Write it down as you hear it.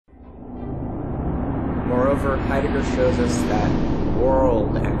Moreover, Heidegger shows us that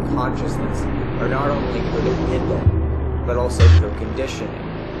world and consciousness are not only codependent, but also co-conditioning.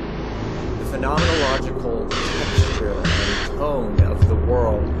 The phenomenological texture and tone of the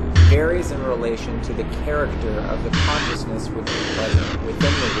world varies in relation to the character of the consciousness which is present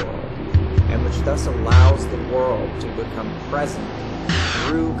within the world, and which thus allows the world to become present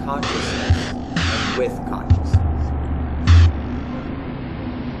through consciousness and with consciousness.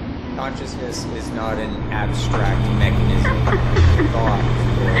 Consciousness is not an abstract mechanism of thought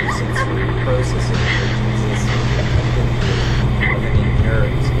or sensory processing which exists independently of an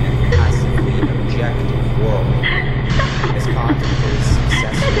inert and passively objective world. As Contemporary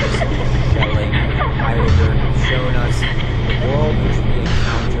successors of Schelling and Heidegger have shown us, the world which we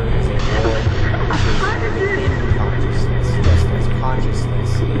encounter is a world which is within consciousness, just as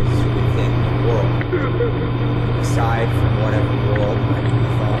consciousness is within the world. Aside from whatever world might be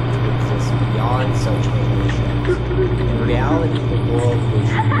thought to exist beyond such relations, in reality the world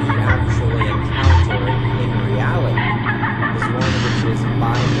which we actually encounter in reality is one which is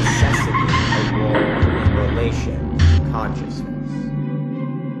by necessity a world in relation to consciousness.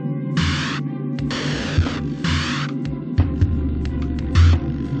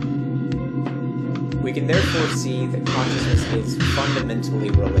 We can therefore see that consciousness is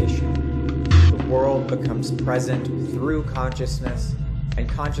fundamentally relational. The world becomes present through consciousness, and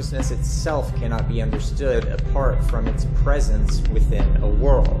consciousness itself cannot be understood apart from its presence within a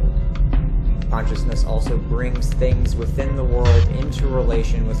world. Consciousness also brings things within the world into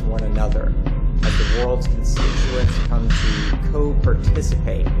relation with one another, as the world's constituents come to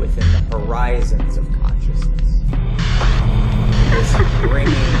co-participate within the horizons of consciousness. This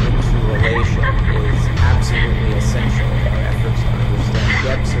bringing into relation is absolutely essential in our efforts to understand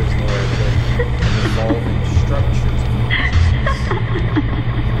Gebser's narrative and evolving structures of consciousness.